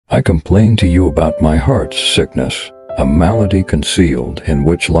I complain to you about my heart's sickness, a malady concealed in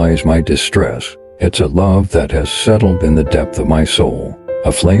which lies my distress. It's a love that has settled in the depth of my soul,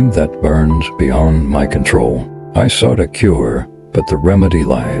 a flame that burns beyond my control. I sought a cure, but the remedy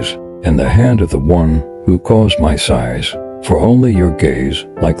lies in the hand of the one who caused my sighs. For only your gaze,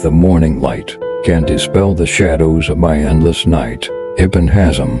 like the morning light, can dispel the shadows of my endless night. Ibn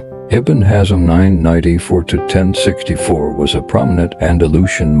Hazm. Ibn Hazm 994–1064 was a prominent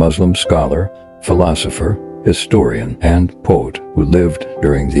Andalusian Muslim scholar, philosopher, historian, and poet who lived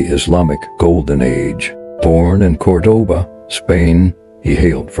during the Islamic Golden Age. Born in Cordoba, Spain, he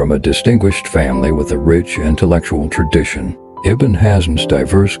hailed from a distinguished family with a rich intellectual tradition. Ibn Hazm's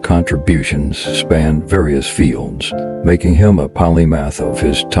diverse contributions spanned various fields, making him a polymath of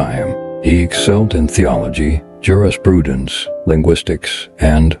his time. He excelled in theology, jurisprudence, linguistics,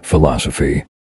 and philosophy.